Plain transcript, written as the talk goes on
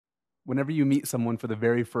whenever you meet someone for the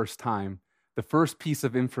very first time, the first piece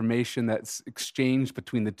of information that's exchanged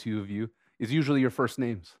between the two of you is usually your first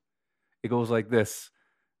names. It goes like this: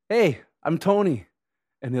 "Hey, I'm Tony."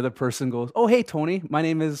 And the other person goes, "Oh, hey, Tony, my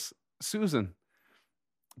name is Susan."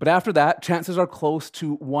 But after that, chances are close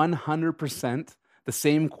to 100% the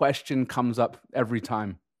same question comes up every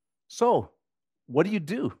time. "So, what do you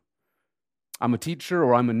do?" "I'm a teacher,"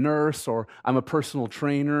 or "I'm a nurse," or "I'm a personal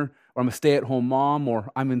trainer," or "I'm a stay-at-home mom,"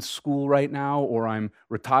 or "I'm in school right now," or "I'm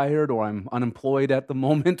retired," or "I'm unemployed at the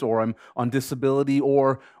moment," or "I'm on disability,"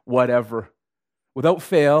 or whatever. Without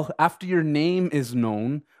fail, after your name is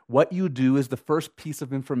known, what you do is the first piece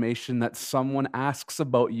of information that someone asks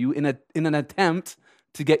about you in an attempt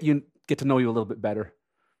to get to know you a little bit better.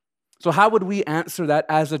 So how would we answer that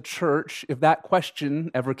as a church if that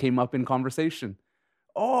question ever came up in conversation?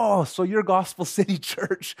 "Oh, so you're Gospel City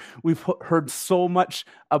Church. We've heard so much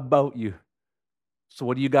about you. So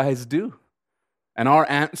what do you guys do?" And our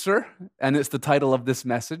answer, and it's the title of this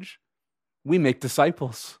message, we make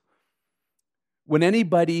disciples. When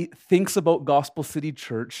anybody thinks about Gospel City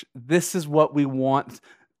Church, this is what we want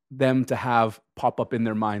them to have pop up in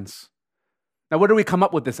their minds. Now, where do we come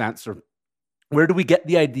up with this answer? Where do we get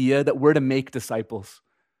the idea that we're to make disciples?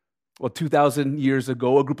 Well, 2,000 years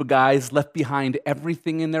ago, a group of guys left behind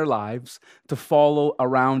everything in their lives to follow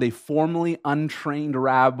around a formerly untrained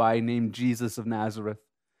rabbi named Jesus of Nazareth.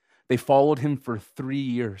 They followed him for 3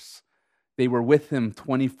 years. They were with him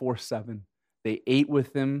 24/7. They ate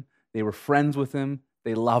with him. They were friends with him.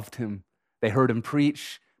 They loved him. They heard him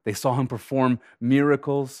preach. They saw him perform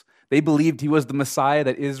miracles. They believed he was the Messiah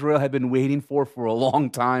that Israel had been waiting for a long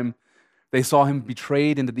time. They saw him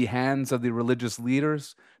betrayed into the hands of the religious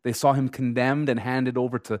leaders. They saw him condemned and handed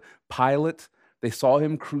over to Pilate. They saw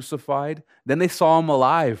him crucified. Then they saw him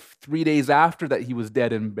alive 3 days after that he was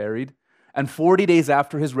dead and buried. And 40 days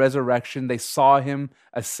after his resurrection, they saw him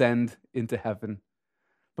ascend into heaven.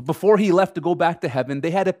 But before he left to go back to heaven,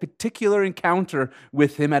 they had a particular encounter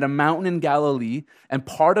with him at a mountain in Galilee, and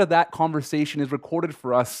part of that conversation is recorded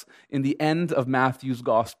for us in the end of Matthew's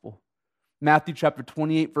gospel. Matthew chapter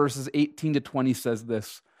 28, verses 18 to 20 says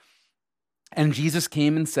this: "And Jesus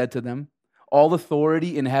came and said to them, 'All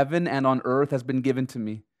authority in heaven and on earth has been given to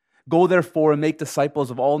me. Go therefore and make disciples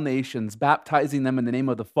of all nations, baptizing them in the name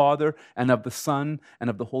of the Father and of the Son and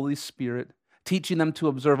of the Holy Spirit, teaching them to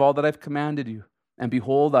observe all that I've commanded you. And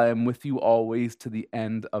behold, I am with you always to the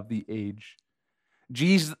end of the age.'"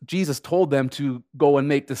 Jesus told them to go and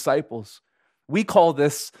make disciples. We call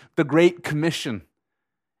this the Great Commission.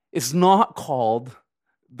 It's not called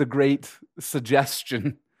the Great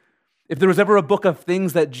Suggestion. If there was ever a book of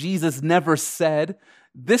things that Jesus never said,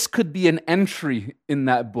 this could be an entry in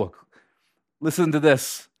that book. Listen to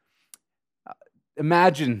this.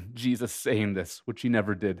 Imagine Jesus saying this, which he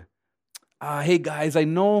never did. "Hey guys, I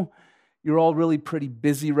know you're all really pretty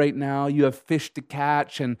busy right now. You have fish to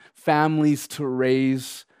catch and families to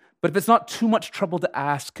raise. But if it's not too much trouble to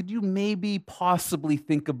ask, could you maybe possibly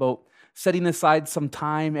think about setting aside some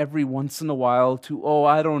time every once in a while to,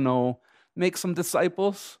 I don't know, make some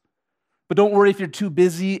disciples? But don't worry if you're too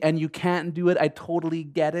busy and you can't do it. I totally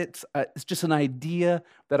get it. It's just an idea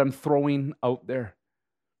that I'm throwing out there."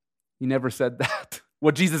 He never said that.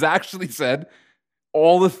 What Jesus actually said: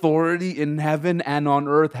 "All authority in heaven and on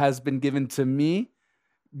earth has been given to me.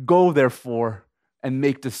 Go, therefore, and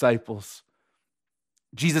make disciples."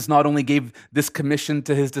 Jesus not only gave this commission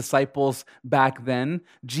to his disciples back then,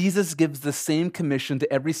 Jesus gives the same commission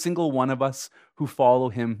to every single one of us who follow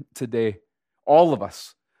him today. All of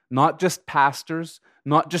us, not just pastors,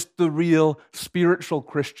 not just the real spiritual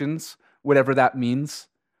Christians, whatever that means.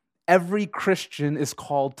 Every Christian is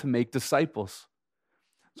called to make disciples.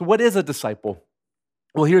 So what is a disciple?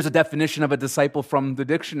 Well, here's a definition of a disciple from the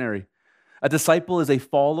dictionary. A disciple is a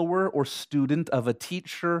follower or student of a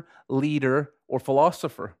teacher, leader, or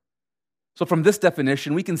philosopher. So from this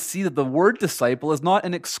definition, we can see that the word disciple is not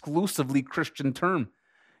an exclusively Christian term.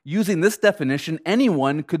 Using this definition,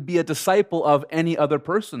 anyone could be a disciple of any other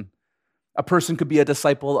person. A person could be a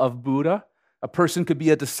disciple of Buddha. A person could be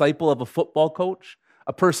a disciple of a football coach.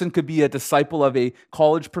 A person could be a disciple of a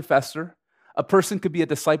college professor. A person could be a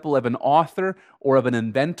disciple of an author or of an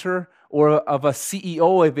inventor or of a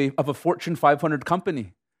CEO of a Fortune 500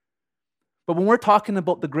 company. But when we're talking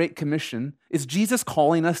about the Great Commission, is Jesus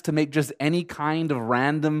calling us to make just any kind of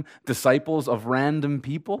random disciples of random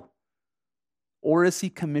people? Or is he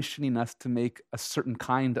commissioning us to make a certain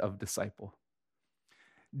kind of disciple?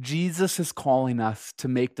 Jesus is calling us to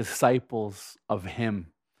make disciples of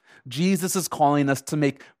him. Jesus is calling us to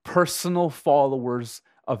make personal followers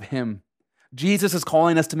of him. Jesus is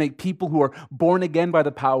calling us to make people who are born again by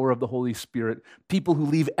the power of the Holy Spirit, people who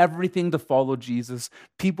leave everything to follow Jesus,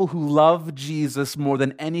 people who love Jesus more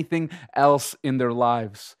than anything else in their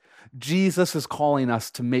lives. Jesus is calling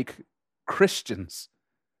us to make Christians.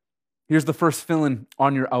 Here's the first fill-in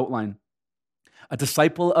on your outline. A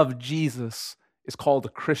disciple of Jesus is called a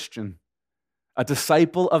Christian. A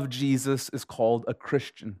disciple of Jesus is called a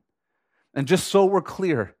Christian. And just so we're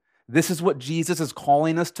clear, this is what Jesus is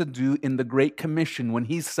calling us to do in the Great Commission when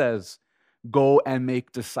he says, go and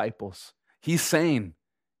make disciples. He's saying,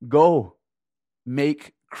 go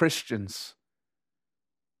make Christians.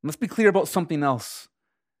 Let's be clear about something else.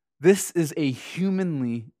 This is a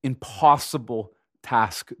humanly impossible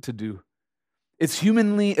task to do. It's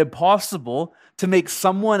humanly impossible to make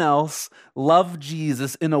someone else love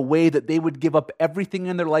Jesus in a way that they would give up everything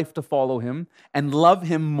in their life to follow him and love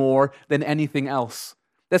him more than anything else.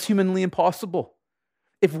 That's humanly impossible.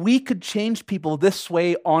 If we could change people this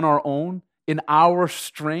way on our own, in our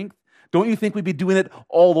strength, don't you think we'd be doing it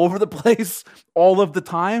all over the place, all of the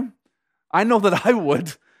time? I know that I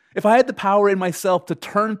would. If I had the power in myself to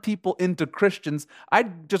turn people into Christians,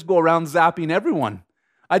 I'd just go around zapping everyone.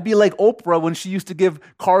 I'd be like Oprah when she used to give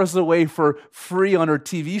cars away for free on her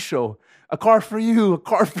TV show. A car for you, a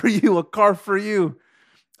car for you, a car for you.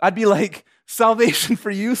 I'd be like, salvation for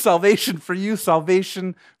you, salvation for you,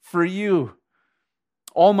 salvation for you.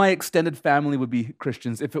 All my extended family would be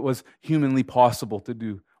Christians if it was humanly possible to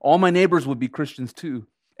do. All my neighbors would be Christians too.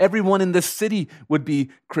 Everyone in this city would be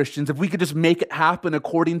Christians if we could just make it happen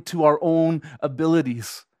according to our own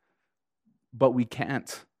abilities. But we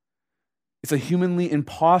can't. It's a humanly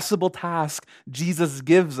impossible task Jesus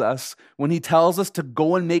gives us when he tells us to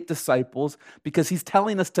go and make disciples because he's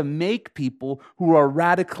telling us to make people who are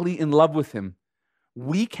radically in love with him.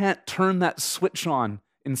 We can't turn that switch on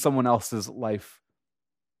in someone else's life.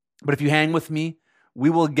 But if you hang with me, we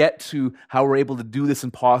will get to how we're able to do this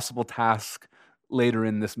impossible task later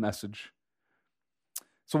in this message.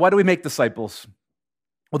 So why do we make disciples?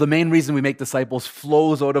 Well, the main reason we make disciples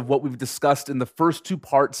flows out of what we've discussed in the first two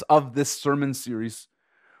parts of this sermon series.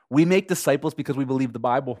 We make disciples because we believe the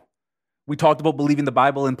Bible. We talked about believing the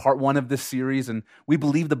Bible in part one of this series, and we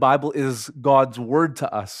believe the Bible is God's word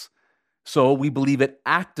to us. So we believe it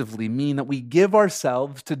actively, meaning that we give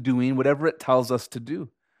ourselves to doing whatever it tells us to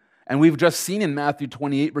do. And we've just seen in Matthew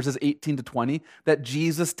 28, verses 18 to 20, that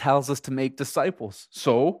Jesus tells us to make disciples.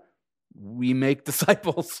 So we make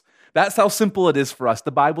disciples. That's how simple it is for us.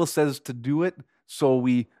 The Bible says to do it, so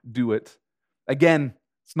we do it. Again,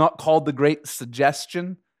 it's not called the Great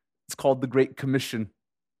Suggestion. It's called the Great Commission.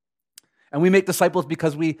 And we make disciples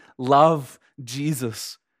because we love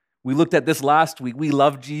Jesus. We looked at this last week. We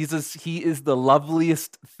love Jesus. He is the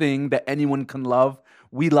loveliest thing that anyone can love.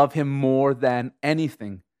 We love him more than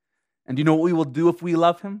anything. And do you know what we will do if we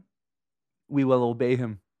love him? We will obey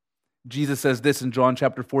him. Jesus says this in John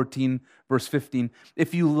chapter 14, verse 15.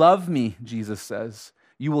 If you love me, Jesus says,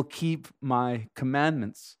 you will keep my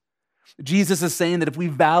commandments. Jesus is saying that if we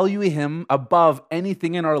value him above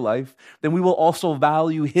anything in our life, then we will also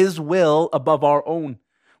value his will above our own.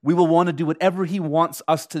 We will want to do whatever he wants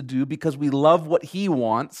us to do because we love what he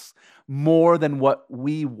wants more than what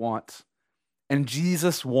we want. And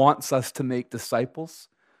Jesus wants us to make disciples.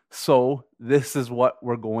 So this is what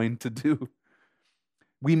we're going to do.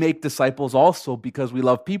 We make disciples also because we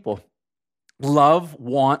love people. Love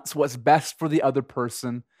wants what's best for the other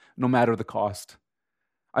person, no matter the cost.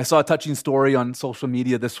 I saw a touching story on social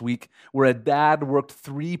media this week where a dad worked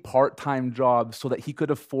 3 part-time jobs so that he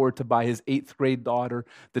could afford to buy his 8th grade daughter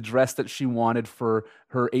the dress that she wanted for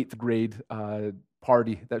her 8th grade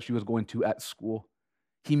party that she was going to at school.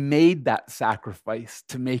 He made that sacrifice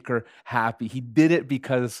to make her happy. He did it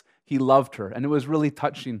because he loved her, and it was really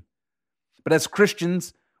touching. But as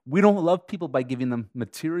Christians, we don't love people by giving them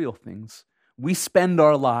material things. We spend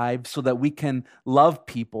our lives so that we can love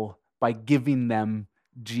people by giving them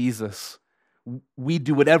Jesus. We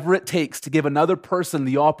do whatever it takes to give another person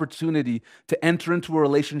the opportunity to enter into a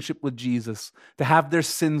relationship with Jesus, to have their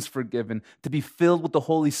sins forgiven, to be filled with the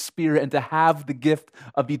Holy Spirit, and to have the gift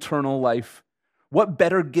of eternal life. What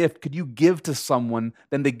better gift could you give to someone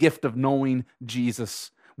than the gift of knowing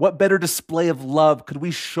Jesus? What better display of love could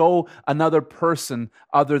we show another person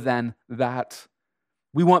other than that?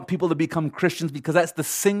 We want people to become Christians because that's the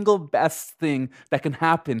single best thing that can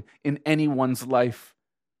happen in anyone's life.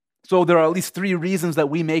 So there are at least 3 reasons that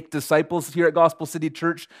we make disciples here at Gospel City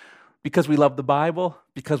Church: because we love the Bible,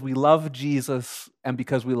 because we love Jesus, and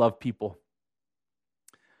because we love people.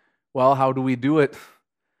 Well, how do we do it?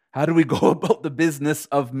 How do we go about the business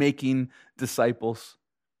of making disciples?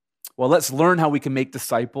 Well, let's learn how we can make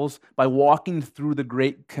disciples by walking through the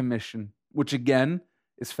Great Commission, which again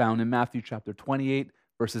is found in Matthew chapter 28,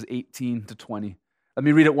 verses 18 to 20. Let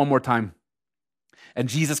me read it one more time. And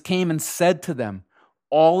Jesus came and said to them,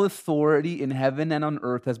 all authority in heaven and on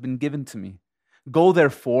earth has been given to me. Go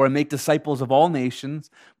therefore and make disciples of all nations,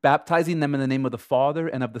 baptizing them in the name of the Father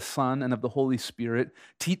and of the Son and of the Holy Spirit,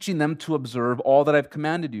 teaching them to observe all that I've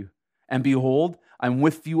commanded you. And behold, I'm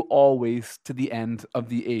with you always to the end of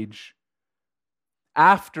the age.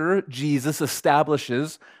 After Jesus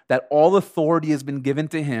establishes that all authority has been given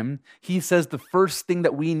to him, he says the first thing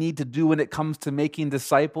that we need to do when it comes to making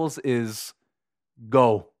disciples is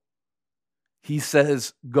go. He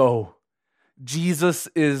says, go. Jesus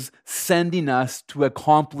is sending us to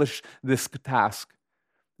accomplish this task.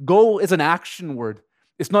 Go is an action word.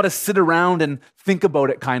 It's not a sit around and think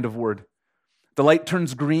about it kind of word. The light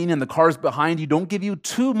turns green and the cars behind you don't give you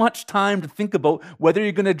too much time to think about whether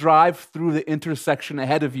you're going to drive through the intersection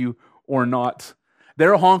ahead of you or not.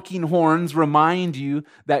 Their honking horns remind you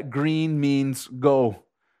that green means go.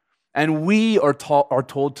 And we are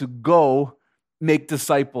told to go make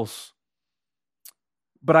disciples.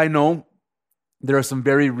 But I know there are some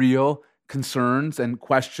very real concerns and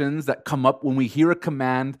questions that come up when we hear a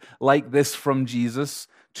command like this from Jesus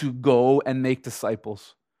to go and make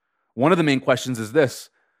disciples. One of the main questions is this: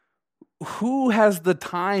 who has the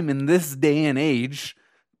time in this day and age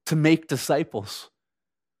to make disciples?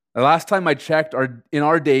 The last time I checked, in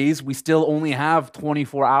our days, we still only have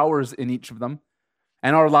 24 hours in each of them.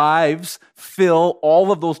 And our lives fill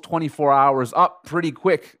all of those 24 hours up pretty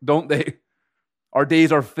quick, don't they? Our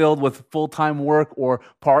days are filled with full-time work or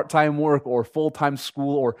part-time work or full-time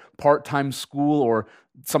school or part-time school, or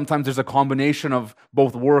sometimes there's a combination of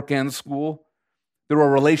both work and school. There are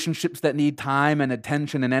relationships that need time and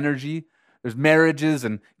attention and energy. There's marriages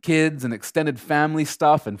and kids and extended family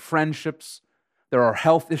stuff and friendships. There are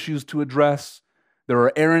health issues to address. There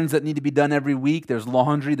are errands that need to be done every week. There's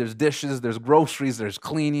laundry, there's dishes, there's groceries, there's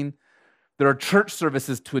cleaning. There are church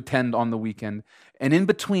services to attend on the weekend. And in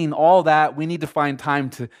between all that, we need to find time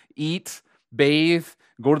to eat, bathe,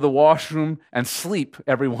 go to the washroom, and sleep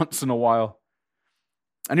every once in a while.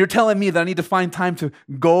 And you're telling me that I need to find time to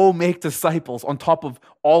go make disciples on top of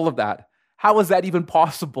all of that. How is that even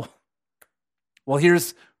possible? Well,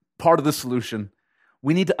 here's part of the solution.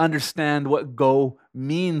 We need to understand what go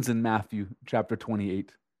means in Matthew chapter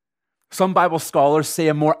 28. Some Bible scholars say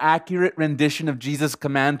a more accurate rendition of Jesus'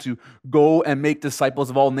 command to go and make disciples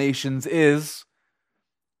of all nations is,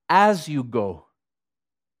 as you go,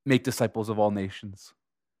 make disciples of all nations.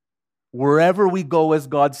 Wherever we go as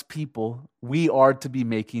God's people, we are to be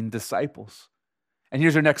making disciples. And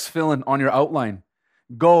here's your next fill-in on your outline.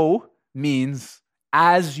 Go means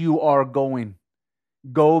as you are going.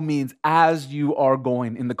 Go means as you are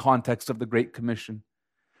going in the context of the Great Commission.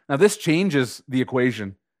 Now, this changes the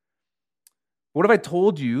equation. What if I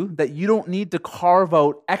told you that you don't need to carve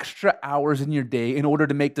out extra hours in your day in order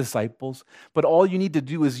to make disciples, but all you need to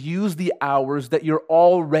do is use the hours that you're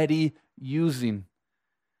already using?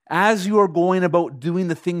 As you are going about doing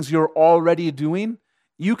the things you're already doing,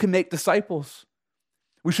 you can make disciples.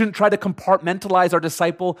 We shouldn't try to compartmentalize our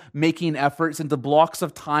disciple-making efforts into blocks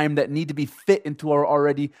of time that need to be fit into our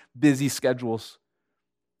already busy schedules.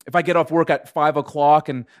 If I get off work at 5 o'clock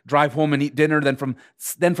and drive home and eat dinner, then from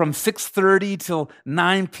 6:30 till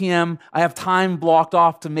 9 p.m., I have time blocked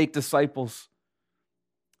off to make disciples.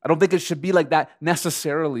 I don't think it should be like that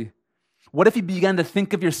necessarily. What if you began to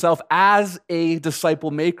think of yourself as a disciple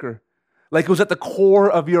maker, like it was at the core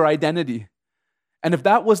of your identity? And if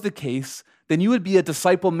that was the case, then you would be a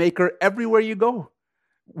disciple maker everywhere you go.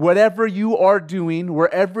 Whatever you are doing,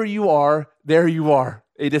 wherever you are, there you are,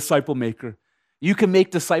 a disciple maker. You can make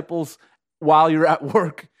disciples while you're at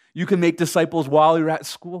work. You can make disciples while you're at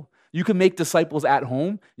school. You can make disciples at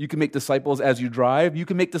home. You can make disciples as you drive. You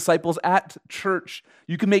can make disciples at church.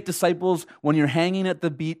 You can make disciples when you're hanging at the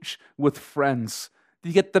beach with friends. Do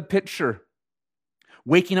you get the picture?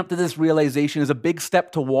 Waking up to this realization is a big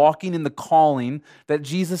step to walking in the calling that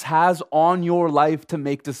Jesus has on your life to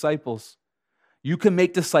make disciples. You can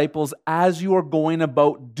make disciples as you are going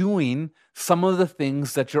about doing some of the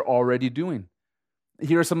things that you're already doing.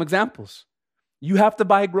 Here are some examples. You have to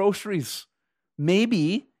buy groceries.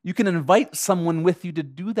 Maybe you can invite someone with you to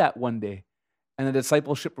do that one day, and a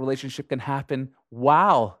discipleship relationship can happen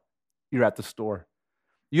while you're at the store.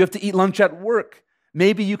 You have to eat lunch at work.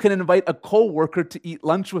 Maybe you can invite a coworker to eat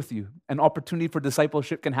lunch with you. An opportunity for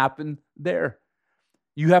discipleship can happen there.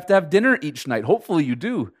 You have to have dinner each night. Hopefully you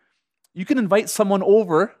do. You can invite someone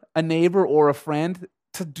over, a neighbor or a friend,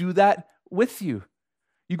 to do that with you.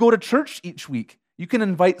 You go to church each week. You can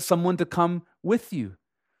invite someone to come with you.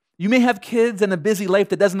 You may have kids and a busy life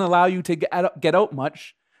that doesn't allow you to get out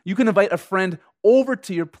much. You can invite a friend over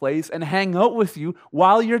to your place and hang out with you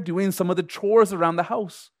while you're doing some of the chores around the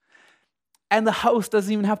house. And the house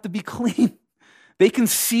doesn't even have to be clean. They can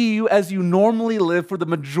see you as you normally live for the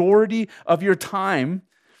majority of your time.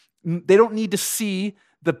 They don't need to see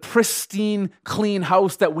the pristine, clean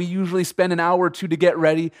house that we usually spend an hour or two to get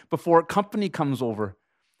ready before company comes over.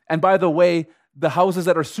 And by the way, the houses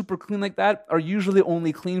that are super clean like that are usually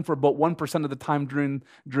only clean for about 1% of the time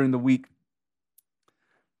during the week.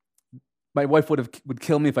 My wife would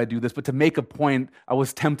kill me if I do this, but to make a point, I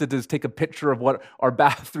was tempted to take a picture of what our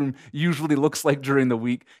bathroom usually looks like during the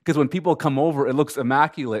week, because when people come over, it looks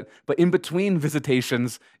immaculate. But in between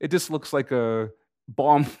visitations, it just looks like a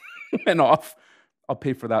bomb went off. I'll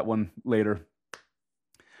pay for that one later.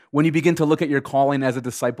 When you begin to look at your calling as a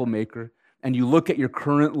disciple maker, and you look at your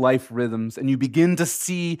current life rhythms, and you begin to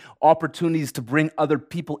see opportunities to bring other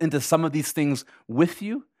people into some of these things with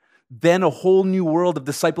you, then a whole new world of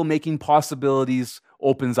disciple-making possibilities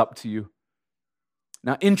opens up to you.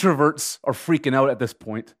 Now, introverts are freaking out at this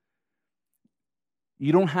point.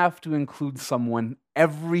 You don't have to include someone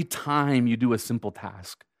every time you do a simple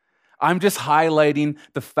task. I'm just highlighting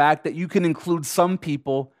the fact that you can include some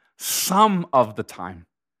people some of the time.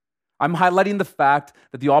 I'm highlighting the fact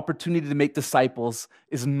that the opportunity to make disciples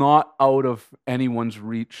is not out of anyone's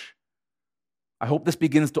reach. I hope this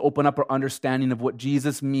begins to open up our understanding of what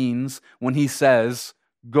Jesus means when he says,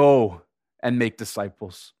 go and make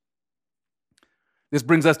disciples. This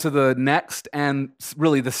brings us to the next and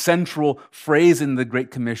really the central phrase in the Great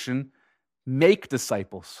Commission, make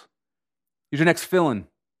disciples. Here's your next fill-in.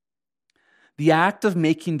 The act of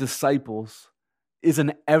making disciples is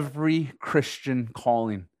an every Christian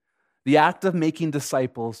calling. The act of making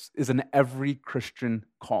disciples is an every Christian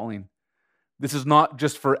calling. This is not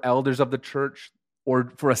just for elders of the church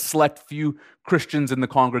or for a select few Christians in the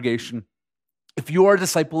congregation. If you are a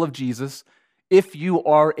disciple of Jesus, if you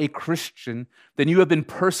are a Christian, then you have been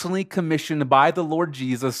personally commissioned by the Lord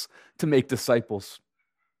Jesus to make disciples.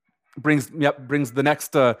 Brings the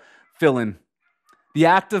next fill-in. The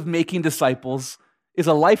act of making disciples is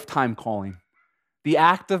a lifetime calling. The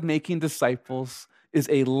act of making disciples is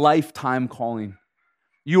a lifetime calling.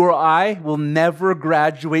 You or I will never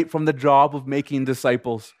graduate from the job of making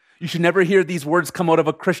disciples. You should never hear these words come out of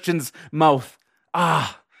a Christian's mouth.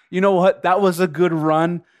 You know what? That was a good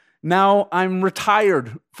run. Now I'm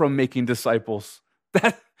retired from making disciples.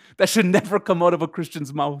 That should never come out of a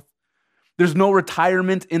Christian's mouth. There's no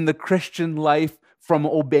retirement in the Christian life from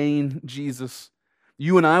obeying Jesus.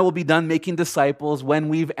 You and I will be done making disciples when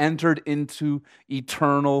we've entered into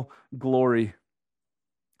eternal glory.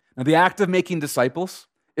 Now, the act of making disciples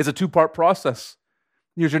is a two-part process.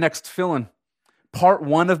 Here's your next fill-in. Part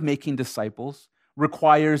one of making disciples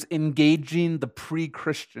requires engaging the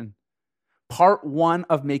pre-Christian. Part one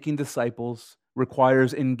of making disciples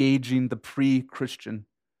requires engaging the pre-Christian.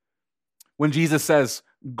 When Jesus says,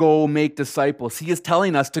 go make disciples, he is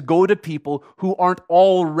telling us to go to people who aren't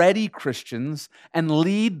already Christians and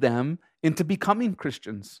lead them into becoming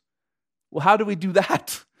Christians. Well, how do we do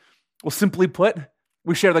that? Well, simply put,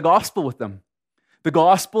 we share the gospel with them. The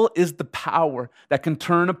gospel is the power that can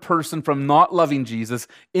turn a person from not loving Jesus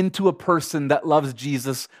into a person that loves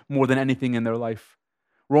Jesus more than anything in their life.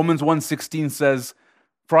 Romans 1:16 says,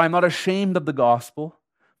 "For I am not ashamed of the gospel,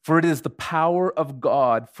 for it is the power of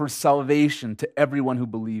God for salvation to everyone who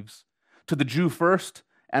believes, to the Jew first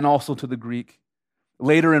and also to the Greek."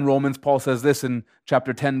 Later in Romans, Paul says this in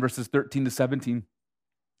chapter 10, verses 13 to 17.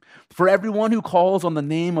 "For everyone who calls on the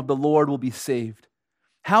name of the Lord will be saved.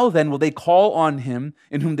 How then will they call on him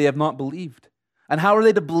in whom they have not believed? And how are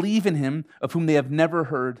they to believe in him of whom they have never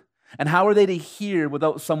heard? And how are they to hear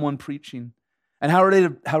without someone preaching? And how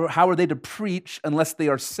are they to preach unless they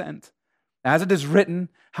are sent? As it is written,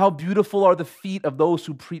 how beautiful are the feet of those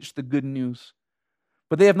who preach the good news.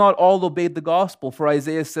 But they have not all obeyed the gospel, for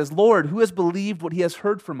Isaiah says, 'Lord, who has believed what he has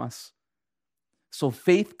heard from us?' So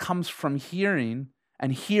faith comes from hearing,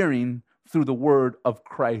 and hearing through the word of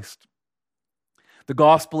Christ." The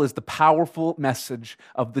gospel is the powerful message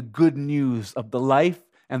of the good news of the life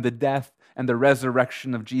and the death and the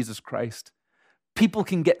resurrection of Jesus Christ. People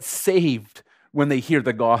can get saved when they hear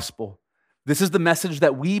the gospel. This is the message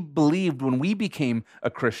that we believed when we became a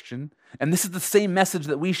Christian, and this is the same message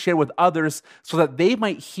that we share with others so that they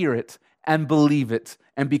might hear it and believe it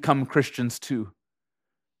and become Christians too.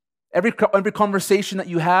 Every conversation that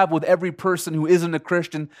you have with every person who isn't a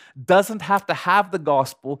Christian doesn't have to have the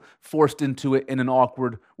gospel forced into it in an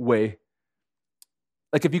awkward way.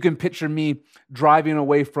 Like if you can picture me driving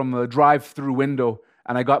away from a drive-through window,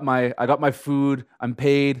 and I got my food, I'm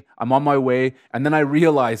paid, I'm on my way, and then I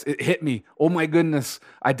realize it hit me. Oh my goodness,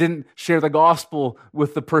 I didn't share the gospel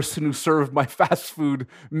with the person who served my fast food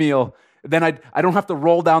meal. Then I don't have to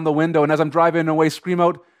roll down the window, and as I'm driving away, scream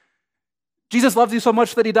out, Jesus loves you so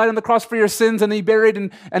much that he died on the cross for your sins, and he buried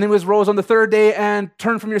and he was rose on the third day, and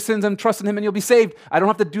turn from your sins and trust in him and you'll be saved. I don't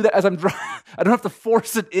have to do that as I'm driving. I don't have to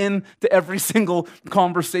force it in to every single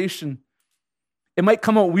conversation. It might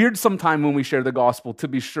come out weird sometime when we share the gospel, to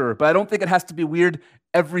be sure, but I don't think it has to be weird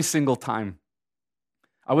every single time.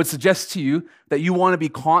 I would suggest to you that you want to be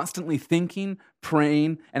constantly thinking,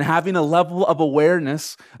 praying, and having a level of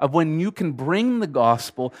awareness of when you can bring the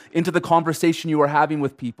gospel into the conversation you are having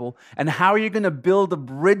with people, and how you're going to build a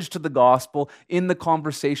bridge to the gospel in the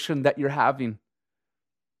conversation that you're having.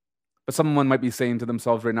 But someone might be saying to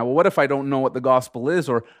themselves right now, well, what if I don't know what the gospel is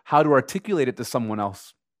or how to articulate it to someone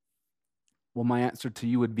else? Well, my answer to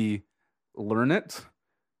you would be learn it,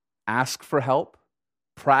 ask for help,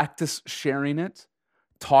 practice sharing it,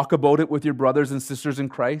 talk about it with your brothers and sisters in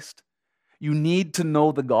Christ. You need to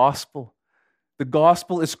know the gospel. The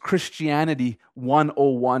gospel is Christianity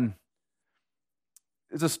 101.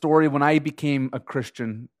 There's a story when I became a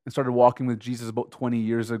Christian and started walking with Jesus about 20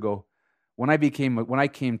 years ago. When I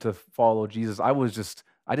came to follow Jesus,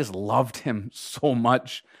 I just loved him so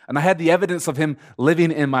much. And I had the evidence of him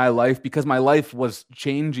living in my life because my life was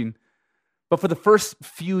changing. But for the first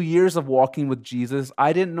few years of walking with Jesus,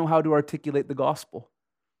 I didn't know how to articulate the gospel.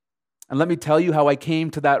 And let me tell you how I came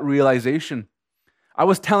to that realization. I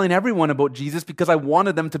was telling everyone about Jesus because I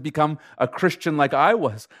wanted them to become a Christian like I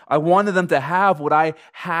was. I wanted them to have what I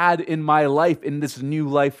had in my life, in this new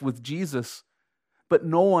life with Jesus. But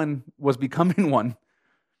no one was becoming one.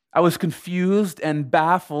 I was confused and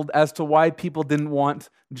baffled as to why people didn't want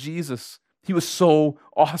Jesus. He was so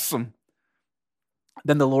awesome.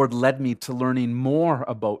 Then the Lord led me to learning more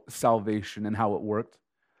about salvation and how it worked.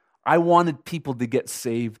 I wanted people to get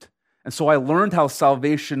saved. And so I learned how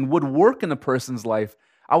salvation would work in a person's life.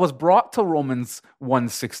 I was brought to Romans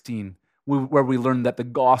 1:16, where we learned that the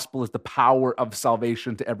gospel is the power of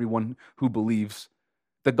salvation to everyone who believes.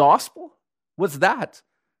 The gospel? What's that?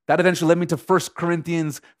 That eventually led me to 1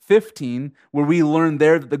 Corinthians 15, where we learned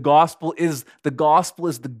there that the gospel is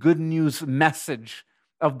the good news message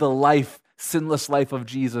of the sinless life of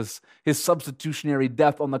Jesus, his substitutionary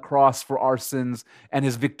death on the cross for our sins, and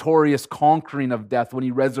his victorious conquering of death when he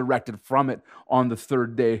resurrected from it on the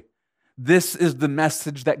third day. This is the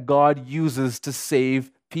message that God uses to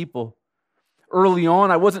save people. Early on,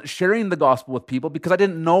 I wasn't sharing the gospel with people because I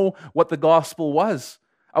didn't know what the gospel was.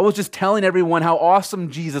 I was just telling everyone how awesome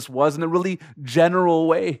Jesus was in a really general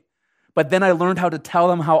way. But then I learned how to tell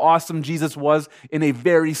them how awesome Jesus was in a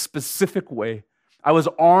very specific way. I was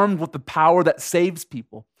armed with the power that saves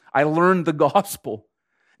people. I learned the gospel.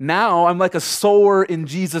 Now I'm like a sower in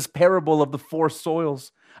Jesus' parable of the four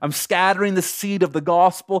soils. I'm scattering the seed of the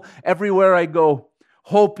gospel everywhere I go,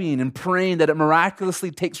 hoping and praying that it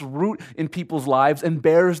miraculously takes root in people's lives and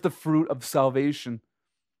bears the fruit of salvation.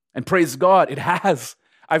 And praise God, it has.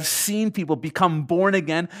 I've seen people become born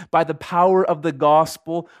again by the power of the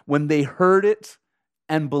gospel when they heard it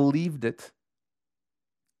and believed it.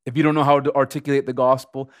 If you don't know how to articulate the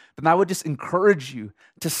gospel, then I would just encourage you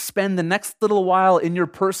to spend the next little while in your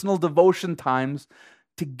personal devotion times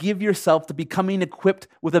to give yourself to becoming equipped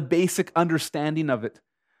with a basic understanding of it.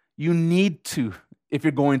 You need to if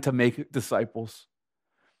you're going to make disciples.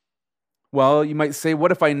 Well, you might say,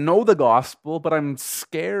 what if I know the gospel, but I'm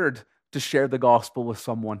scared to share the gospel with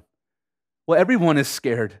someone? Well, everyone is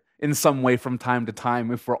scared in some way from time to time,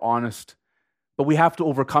 if we're honest. But we have to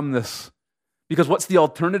overcome this. Because what's the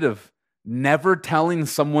alternative? Never telling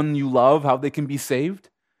someone you love how they can be saved?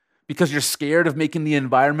 Because you're scared of making the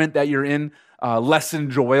environment that you're in less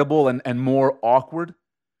enjoyable and more awkward?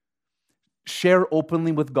 Share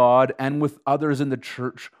openly with God and with others in the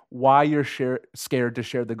church why you're scared to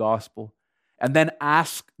share the gospel. And then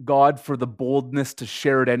ask God for the boldness to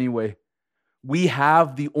share it anyway. We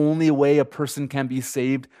have the only way a person can be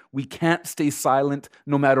saved. We can't stay silent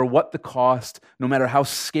no matter what the cost, no matter how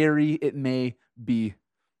scary it may be.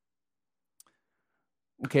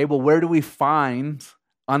 Okay, well, where do we find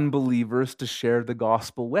unbelievers to share the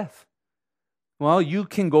gospel with? Well, you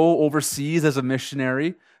can go overseas as a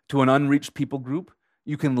missionary to an unreached people group.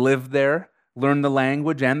 You can live there, learn the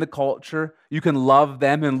language and the culture. You can love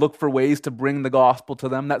them and look for ways to bring the gospel to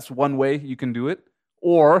them. That's one way you can do it.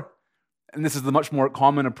 Or, and this is the much more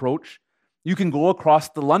common approach, you can go across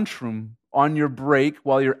the lunchroom on your break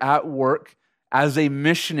while you're at work as a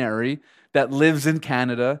missionary that lives in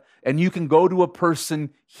Canada, and you can go to a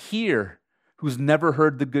person here who's never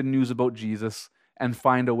heard the good news about Jesus and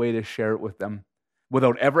find a way to share it with them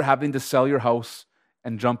without ever having to sell your house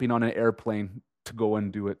and jumping on an airplane to go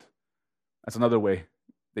and do it. That's another way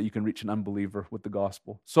that you can reach an unbeliever with the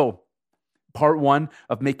gospel. So, part one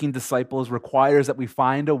of making disciples requires that we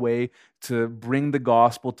find a way to bring the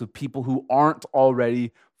gospel to people who aren't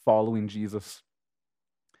already following Jesus.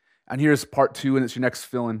 And here's part two, and it's your next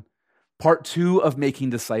fill-in. Part two of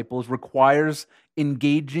making disciples requires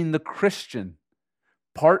engaging the Christian.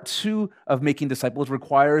 Part two of making disciples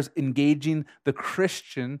requires engaging the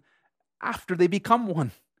Christian after they become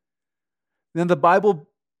one. Then the Bible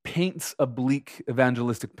paints a bleak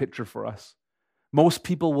evangelistic picture for us. Most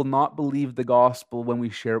people will not believe the gospel when we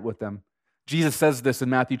share it with them. Jesus says this in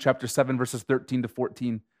Matthew chapter 7, verses 13 to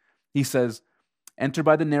 14. He says, "Enter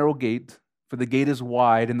by the narrow gate, for the gate is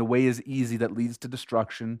wide and the way is easy that leads to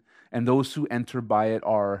destruction, and those who enter by it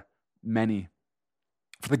are many.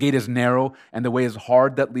 For the gate is narrow and the way is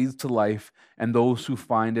hard that leads to life, and those who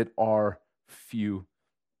find it are few."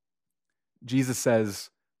 Jesus says,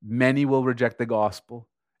 many will reject the gospel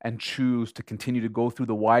and choose to continue to go through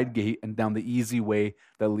the wide gate and down the easy way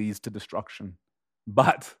that leads to destruction.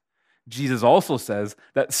 But Jesus also says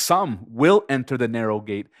that some will enter the narrow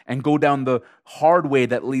gate and go down the hard way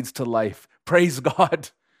that leads to life. Praise God.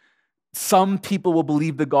 Some people will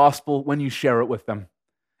believe the gospel when you share it with them.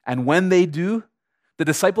 And when they do, the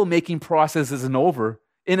disciple-making process isn't over.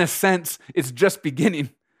 In a sense, it's just beginning.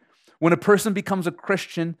 When a person becomes a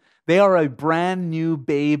Christian, they are a brand new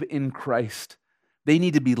babe in Christ. They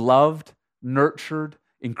need to be loved, nurtured,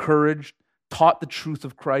 encouraged, taught the truth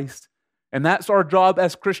of Christ. And that's our job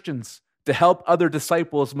as Christians, to help other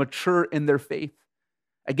disciples mature in their faith.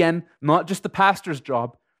 Again, not just the pastor's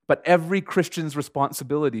job, but every Christian's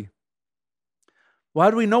responsibility. Well,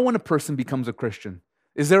 how do we know when a person becomes a Christian?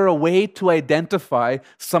 Is there a way to identify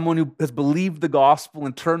someone who has believed the gospel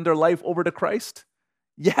and turned their life over to Christ?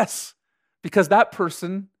 Yes, because that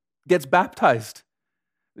person gets baptized.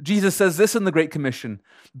 Jesus says this in the Great Commission,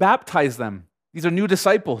 baptize them. These are new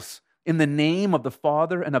disciples in the name of the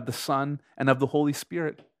Father and of the Son and of the Holy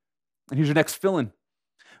Spirit. And here's your next fill-in.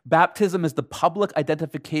 Baptism is the public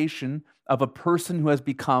identification of a person who has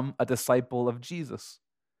become a disciple of Jesus.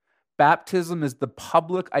 Baptism is the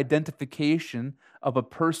public identification of a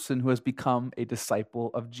person who has become a disciple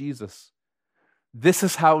of Jesus. This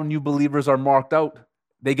is how new believers are marked out.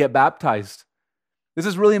 They get baptized. This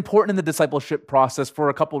is really important in the discipleship process for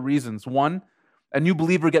a couple reasons. One, a new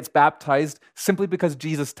believer gets baptized simply because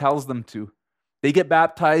Jesus tells them to. They get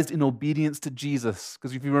baptized in obedience to Jesus.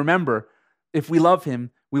 Because if you remember, if we love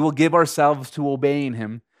him, we will give ourselves to obeying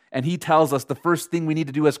him. And he tells us the first thing we need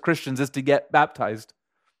to do as Christians is to get baptized.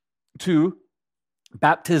 Two,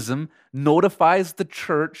 baptism notifies the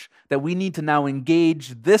church that we need to now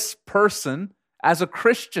engage this person as a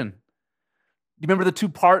Christian. You remember the two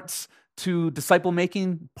parts to disciple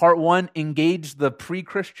making? Part one, engage the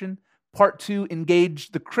pre-Christian. Part two,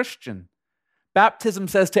 engage the Christian. Baptism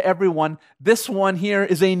says to everyone, this one here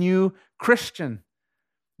is a new Christian.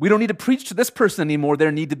 We don't need to preach to this person anymore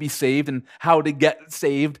their need to be saved and how to get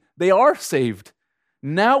saved. They are saved.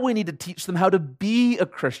 Now we need to teach them how to be a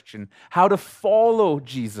Christian, how to follow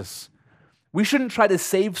Jesus. We shouldn't try to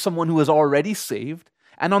save someone who is already saved.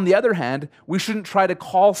 And on the other hand, we shouldn't try to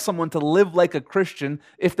call someone to live like a Christian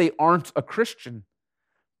if they aren't a Christian.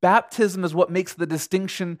 Baptism is what makes the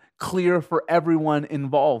distinction clear for everyone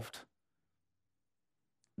involved.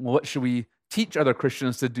 Well, what should we teach other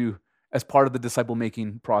Christians to do as part of the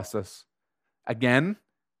disciple-making process? Again,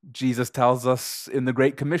 Jesus tells us in the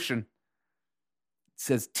Great Commission, it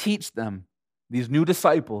says, teach them, these new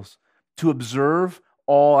disciples, to observe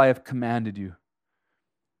all I have commanded you.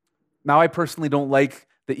 Now, I personally don't like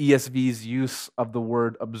the ESV's use of the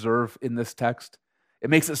word observe in this text. It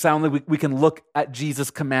makes it sound like we can look at Jesus'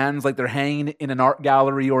 commands like they're hanging in an art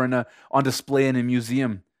gallery or on display in a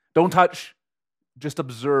museum. Don't touch, just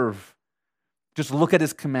observe. Just look at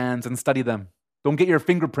his commands and study them. Don't get your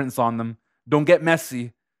fingerprints on them. Don't get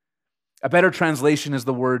messy. A better translation is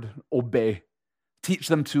the word obey. Teach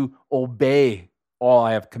them to obey all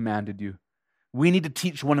I have commanded you. We need to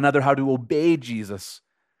teach one another how to obey Jesus.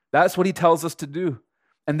 That's what he tells us to do.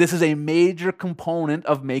 And this is a major component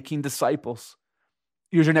of making disciples.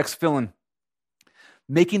 Here's your next fill-in.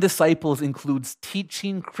 Making disciples includes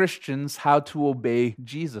teaching Christians how to obey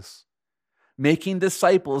Jesus. Making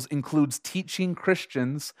disciples includes teaching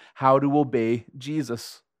Christians how to obey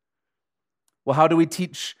Jesus. Well, how do we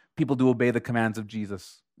teach people to obey the commands of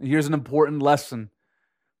Jesus? Here's an important lesson.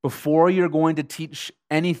 Before you're going to teach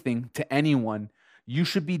anything to anyone, you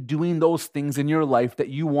should be doing those things in your life that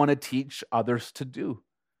you want to teach others to do.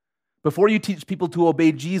 Before you teach people to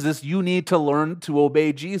obey Jesus, you need to learn to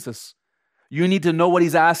obey Jesus. You need to know what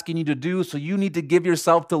he's asking you to do, so you need to give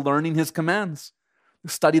yourself to learning his commands.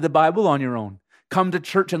 Study the Bible on your own. Come to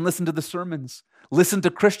church and listen to the sermons. Listen to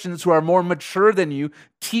Christians who are more mature than you,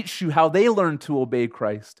 teach you how they learn to obey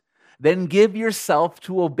Christ. Then give yourself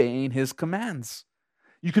to obeying his commands.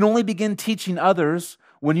 You can only begin teaching others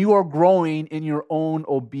when you are growing in your own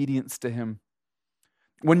obedience to him.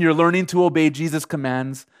 When you're learning to obey Jesus'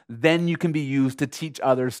 commands, then you can be used to teach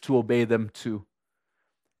others to obey them too.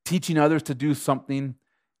 Teaching others to do something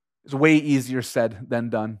is way easier said than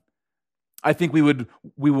done. I think we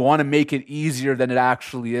want to make it easier than it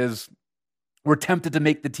actually is. We're tempted to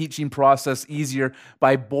make the teaching process easier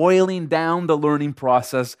by boiling down the learning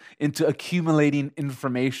process into accumulating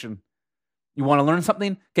information. You want to learn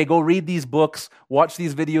something? Okay, go read these books, watch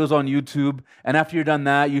these videos on YouTube, and after you're done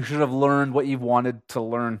that, you should have learned what you've wanted to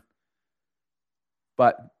learn.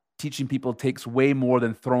 But teaching people takes way more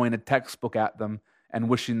than throwing a textbook at them and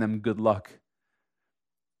wishing them good luck.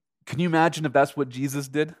 Can you imagine if that's what Jesus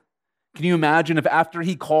did? Can you imagine if after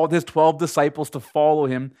he called his 12 disciples to follow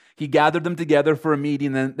him, he gathered them together for a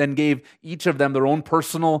meeting and then gave each of them their own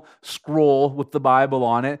personal scroll with the Bible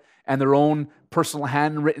on it and their own personal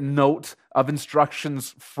handwritten note of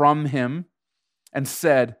instructions from him and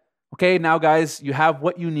said, okay, now guys, you have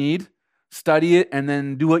what you need, study it, and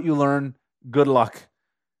then do what you learn. Good luck.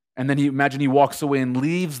 And then he walks away and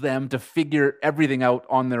leaves them to figure everything out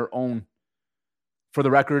on their own. For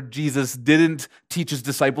the record, Jesus didn't teach his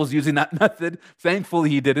disciples using that method. Thankfully,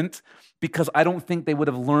 he didn't, because I don't think they would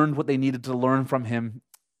have learned what they needed to learn from him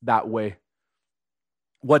that way.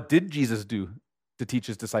 What did Jesus do to teach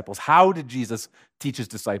his disciples? How did Jesus teach his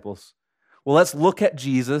disciples? Well, let's look at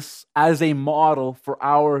Jesus as a model for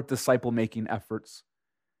our disciple-making efforts.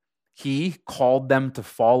 He called them to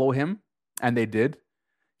follow him, and they did.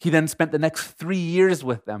 He then spent the next 3 years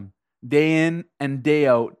with them, day in and day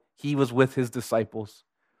out. He was with his disciples.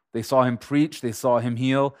 They saw him preach. They saw him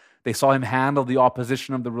heal. They saw him handle the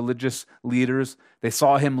opposition of the religious leaders. They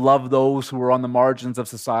saw him love those who were on the margins of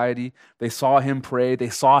society. They saw him pray.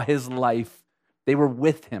 They saw his life. They were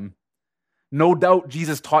with him. No doubt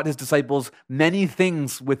Jesus taught his disciples many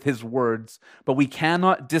things with his words, but we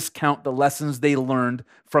cannot discount the lessons they learned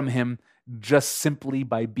from him just simply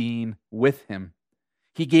by being with him.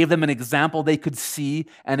 He gave them an example they could see,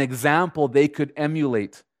 an example they could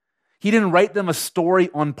emulate. He didn't write them a story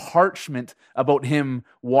on parchment about him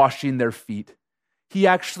washing their feet. He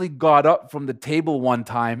actually got up from the table one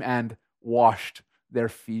time and washed their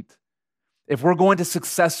feet. If we're going to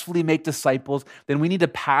successfully make disciples, then we need to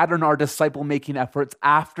pattern our disciple-making efforts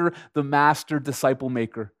after the master disciple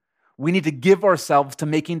maker. We need to give ourselves to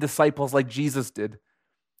making disciples like Jesus did.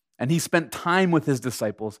 And he spent time with his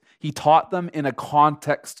disciples. He taught them in a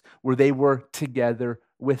context where they were together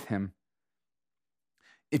with him.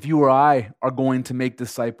 If you or I are going to make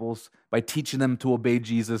disciples by teaching them to obey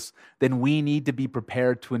Jesus, then we need to be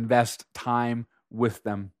prepared to invest time with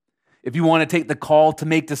them. If you want to take the call to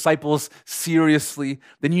make disciples seriously,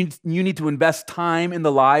 then you need to invest time in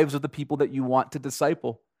the lives of the people that you want to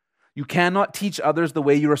disciple. You cannot teach others the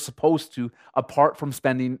way you are supposed to apart from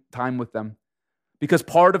spending time with them, because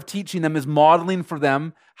part of teaching them is modeling for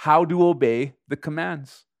them how to obey the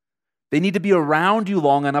commands. They need to be around you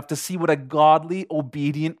long enough to see what a godly,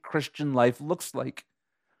 obedient Christian life looks like.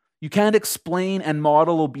 You can't explain and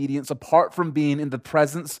model obedience apart from being in the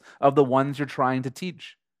presence of the ones you're trying to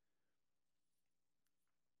teach.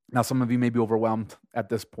 Now, some of you may be overwhelmed at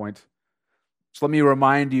this point. So let me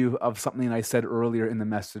remind you of something I said earlier in the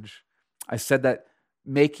message. I said that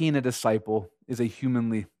making a disciple is a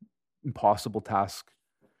humanly impossible task.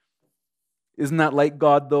 Isn't that like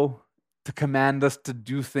God, though? To command us to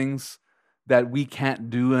do things that we can't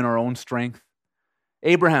do in our own strength.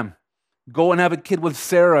 Abraham, go and have a kid with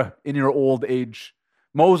Sarah in your old age.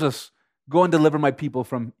 Moses, go and deliver my people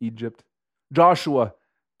from Egypt. Joshua,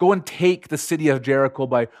 go and take the city of Jericho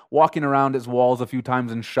by walking around its walls a few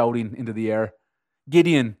times and shouting into the air.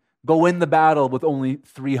 Gideon, go win the battle with only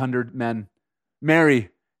 300 men. Mary,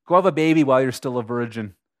 go have a baby while you're still a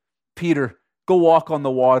virgin. Peter, go walk on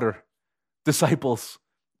the water. Disciples,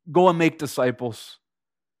 go and make disciples.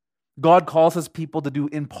 God calls his people to do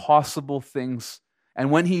impossible things. And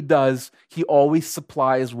when he does, he always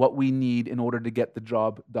supplies what we need in order to get the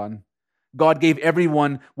job done. God gave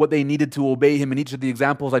everyone what they needed to obey him in each of the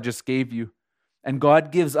examples I just gave you. And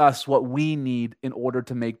God gives us what we need in order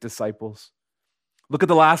to make disciples. Look at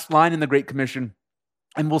the last line in the Great Commission,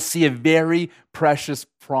 and we'll see a very precious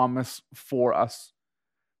promise for us.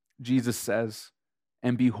 Jesus says,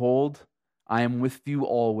 And behold, I am with you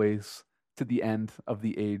always to the end of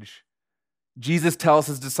the age. Jesus tells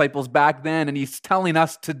his disciples back then, and he's telling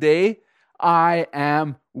us today, I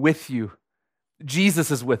am with you.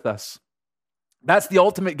 Jesus is with us. That's the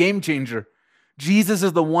ultimate game changer. Jesus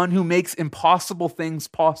is the one who makes impossible things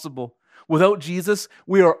possible. Without Jesus,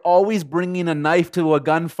 we are always bringing a knife to a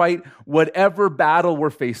gunfight, whatever battle we're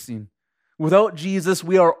facing. Without Jesus,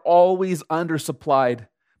 we are always undersupplied.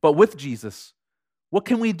 But with Jesus, what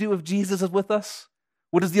can we do if Jesus is with us?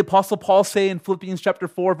 What does the Apostle Paul say in Philippians chapter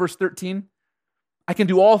 4, verse 13? I can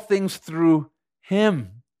do all things through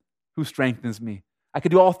him who strengthens me. I can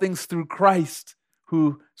do all things through Christ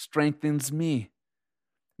who strengthens me.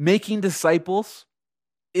 Making disciples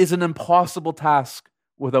is an impossible task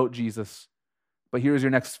without Jesus. But here's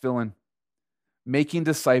your next fill-in. Making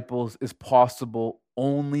disciples is possible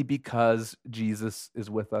only because Jesus is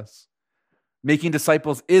with us. Making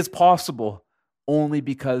disciples is possible only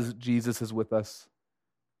because Jesus is with us.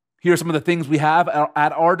 Here are some of the things we have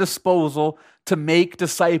at our disposal to make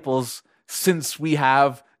disciples since we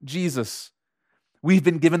have Jesus. We've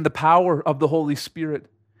been given the power of the Holy Spirit.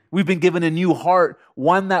 We've been given a new heart,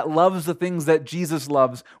 one that loves the things that Jesus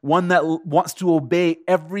loves, one that wants to obey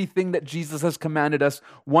everything that Jesus has commanded us,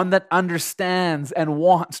 one that understands and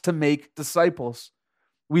wants to make disciples.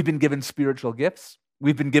 We've been given spiritual gifts.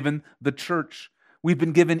 We've been given the church. We've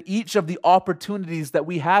been given each of the opportunities that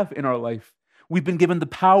we have in our life. We've been given the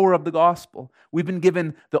power of the gospel. We've been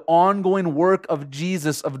given the ongoing work of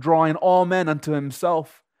Jesus of drawing all men unto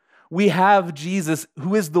himself. We have Jesus,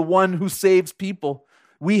 who is the one who saves people.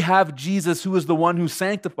 We have Jesus, who is the one who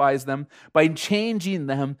sanctifies them by changing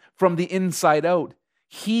them from the inside out.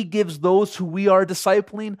 He gives those who we are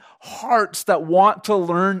discipling hearts that want to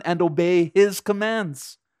learn and obey his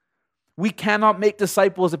commands. We cannot make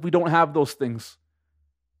disciples if we don't have those things.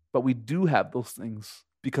 But we do have those things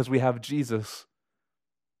because we have Jesus.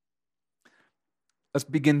 Let's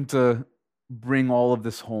begin to bring all of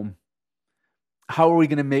this home. How are we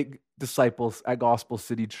going to make disciples at Gospel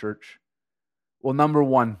City Church? Well, number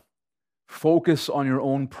one, focus on your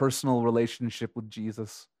own personal relationship with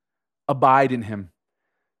Jesus. Abide in him.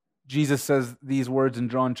 Jesus says these words in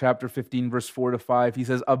John chapter 15, verse 4-5. He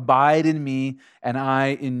says, abide in me and I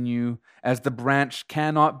in you. As the branch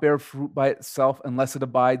cannot bear fruit by itself unless it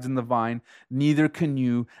abides in the vine, neither can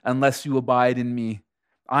you unless you abide in me.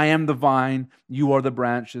 I am the vine, you are the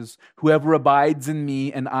branches. Whoever abides in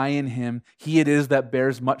me and I in him, he it is that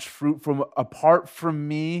bears much fruit. Apart from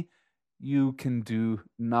me, you can do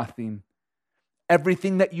nothing.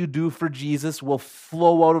 Everything that you do for Jesus will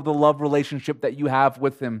flow out of the love relationship that you have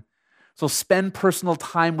with him. So spend personal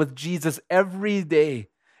time with Jesus every day,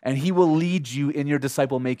 and he will lead you in your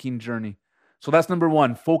disciple-making journey. So that's number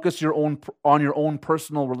one, focus on your own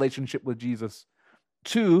personal relationship with Jesus.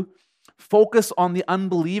 2, focus on the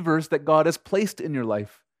unbelievers that God has placed in your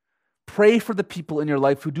life. Pray for the people in your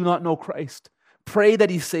life who do not know Christ. Pray that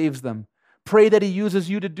he saves them. Pray that he uses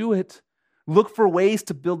you to do it. Look for ways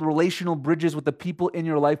to build relational bridges with the people in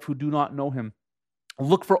your life who do not know him.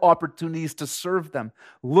 Look for opportunities to serve them.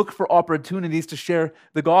 Look for opportunities to share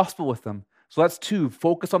the gospel with them. So that's 2,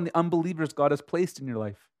 focus on the unbelievers God has placed in your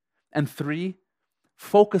life. And 3,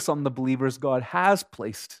 focus on the believers God has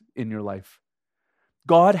placed in your life.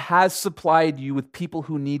 God has supplied you with people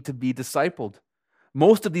who need to be discipled.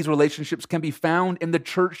 Most of these relationships can be found in the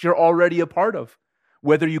church you're already a part of.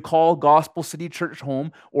 Whether you call Gospel City Church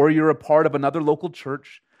home or you're a part of another local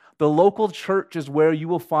church, the local church is where you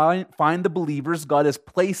will find the believers God has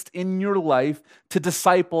placed in your life to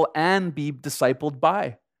disciple and be discipled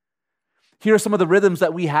by. Here are some of the rhythms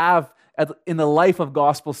that we have in the life of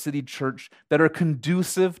Gospel City Church that are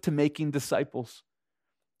conducive to making disciples.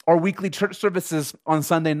 Our weekly church services on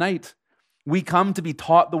Sunday night, we come to be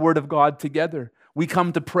taught the Word of God together. We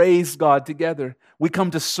come to praise God together. We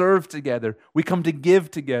come to serve together. We come to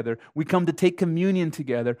give together. We come to take communion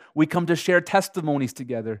together. We come to share testimonies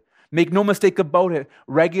together. Make no mistake about it,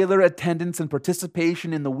 regular attendance and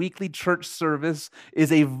participation in the weekly church service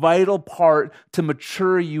is a vital part to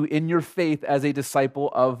mature you in your faith as a disciple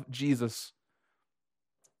of Jesus.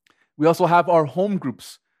 We also have our home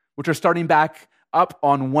groups, which are starting back up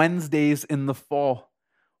on Wednesdays in the fall.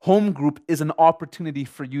 Home group is an opportunity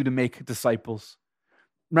for you to make disciples.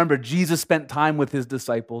 Remember, Jesus spent time with his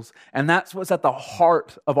disciples, and that's what's at the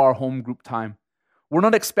heart of our home group time. We're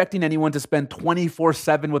not expecting anyone to spend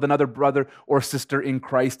 24/7 with another brother or sister in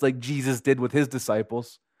Christ like Jesus did with his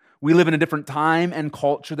disciples. We live in a different time and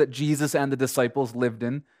culture that Jesus and the disciples lived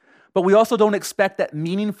in. But we also don't expect that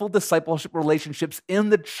meaningful discipleship relationships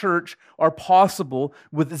in the church are possible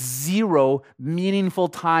with zero meaningful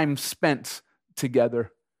time spent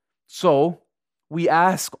together. So we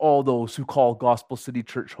ask all those who call Gospel City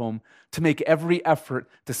Church home to make every effort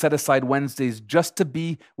to set aside Wednesdays just to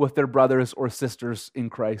be with their brothers or sisters in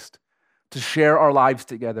Christ, to share our lives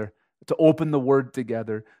together, to open the Word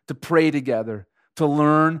together, to pray together, to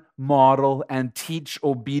learn, model, and teach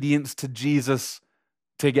obedience to Jesus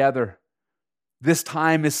together. This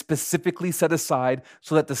time is specifically set aside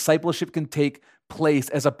so that discipleship can take place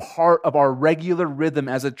as a part of our regular rhythm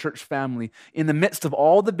as a church family. In the midst of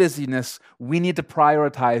all the busyness, we need to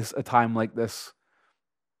prioritize a time like this.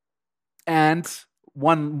 And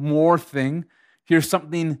one more thing, here's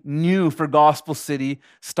something new for Gospel City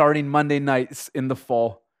starting Monday nights in the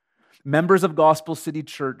fall. Members of Gospel City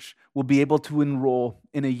Church will be able to enroll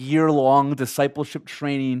in a year-long discipleship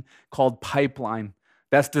training called Pipeline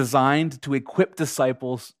that's designed to equip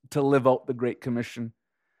disciples to live out the Great Commission.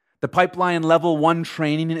 The Pipeline Level 1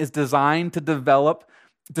 training is designed to develop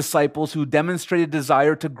disciples who demonstrate a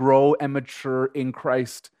desire to grow and mature in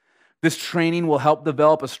Christ. This training will help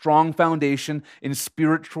develop a strong foundation in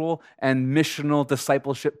spiritual and missional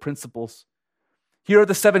discipleship principles. Here are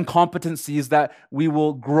the 7 competencies that we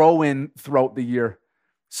will grow in throughout the year: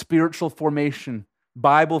 spiritual formation,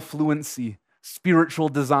 Bible fluency, spiritual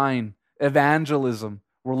design, evangelism,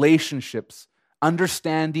 relationships,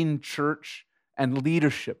 understanding church, and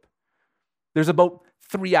leadership. There's about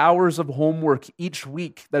 3 hours of homework each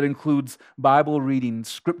week that includes Bible reading,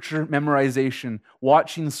 scripture memorization,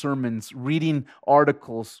 watching sermons, reading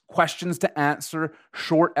articles, questions to answer,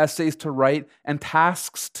 short essays to write, and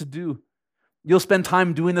tasks to do. You'll spend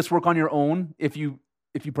time doing this work on your own if you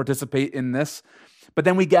participate in this. But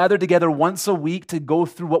then we gather together once a week to go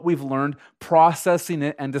through what we've learned, processing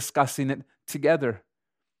it and discussing it together.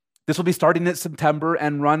 This will be starting in September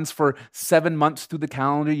and runs for 7 months through the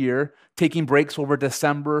calendar year, taking breaks over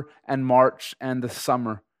December and March and the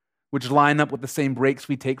summer, which line up with the same breaks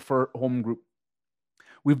we take for home group.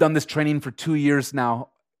 We've done this training for 2 years now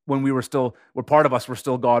when part of us were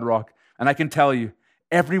still God Rock. And I can tell you,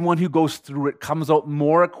 everyone who goes through it comes out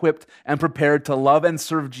more equipped and prepared to love and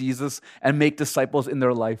serve Jesus and make disciples in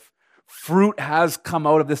their life. Fruit has come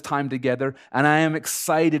out of this time together, and I am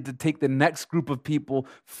excited to take the next group of people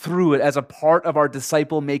through it as a part of our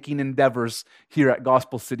disciple-making endeavors here at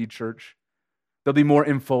Gospel City Church. There'll be more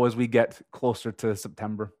info as we get closer to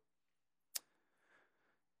September.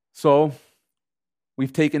 So,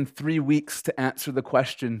 we've taken 3 weeks to answer the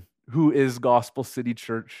question, who is Gospel City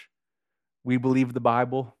Church? We believe the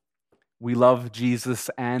Bible, we love Jesus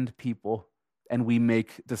and people, and we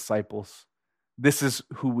make disciples. This is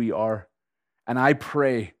who we are. And I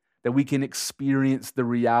pray that we can experience the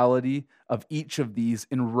reality of each of these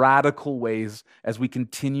in radical ways as we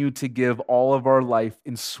continue to give all of our life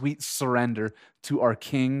in sweet surrender to our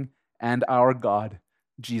King and our God,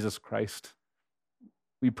 Jesus Christ.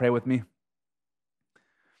 Will you pray with me?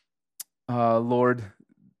 Lord,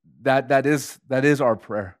 that is our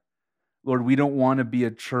prayer. Lord, we don't want to be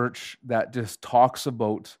a church that just talks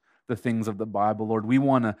about the things of the Bible. Lord, we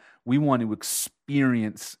want to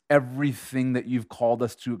experience everything that you've called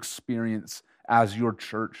us to experience as your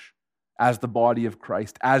church, as the body of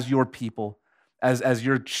Christ, as your people, as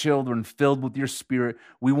your children filled with your Spirit.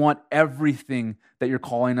 We want everything that you're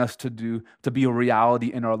calling us to do to be a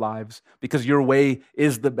reality in our lives, because your way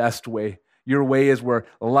is the best way. Your way is where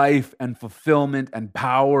life and fulfillment and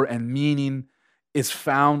power and meaning is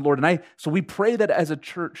found, Lord. So we pray that as a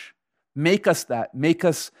church, make us that. Make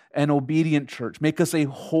us an obedient church. Make us a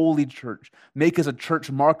holy church. Make us a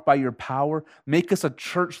church marked by your power. Make us a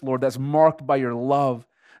church, Lord, that's marked by your love.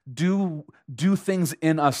 Do things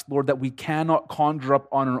in us, Lord, that we cannot conjure up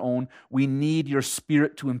on our own. We need your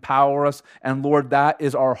Spirit to empower us. And Lord, that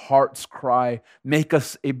is our heart's cry. Make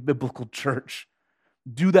us a biblical church.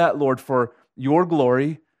 Do that, Lord, for your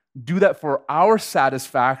glory. Do that for our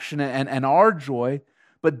satisfaction and our joy,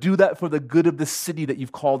 but do that for the good of the city that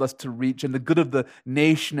you've called us to reach and the good of the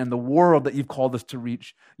nation and the world that you've called us to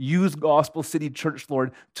reach. Use Gospel City Church,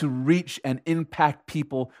 Lord, to reach and impact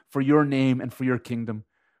people for your name and for your kingdom.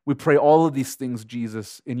 We pray all of these things,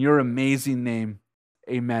 Jesus, in your amazing name.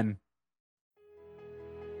 Amen.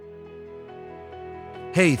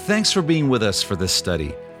 Hey, thanks for being with us for this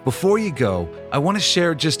study. Before you go, I want to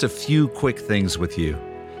share just a few quick things with you.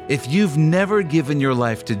 If you've never given your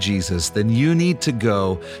life to Jesus, then you need to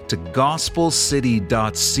go to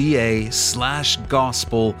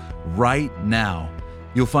gospelcity.ca/gospel right now.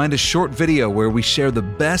 You'll find a short video where we share the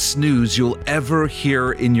best news you'll ever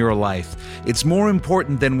hear in your life. It's more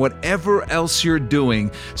important than whatever else you're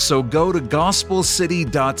doing, so go to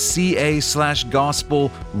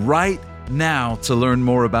gospelcity.ca/gospel right now to learn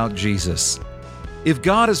more about Jesus. If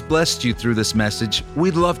God has blessed you through this message,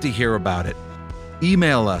 we'd love to hear about it.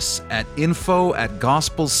 Email us at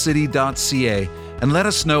info@gospelcity.ca and let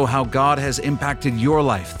us know how God has impacted your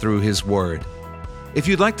life through His Word. If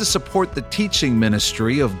you'd like to support the teaching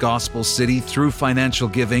ministry of Gospel City through financial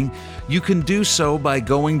giving, you can do so by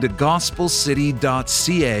going to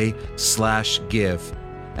gospelcity.ca/give.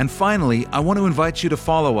 And finally, I want to invite you to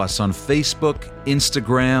follow us on Facebook,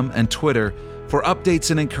 Instagram, and Twitter for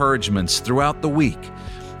updates and encouragements throughout the week.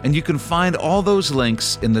 And you can find all those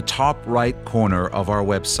links in the top right corner of our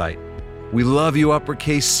website. We love you,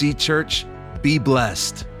 Uppercase C Church. Be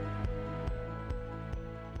blessed.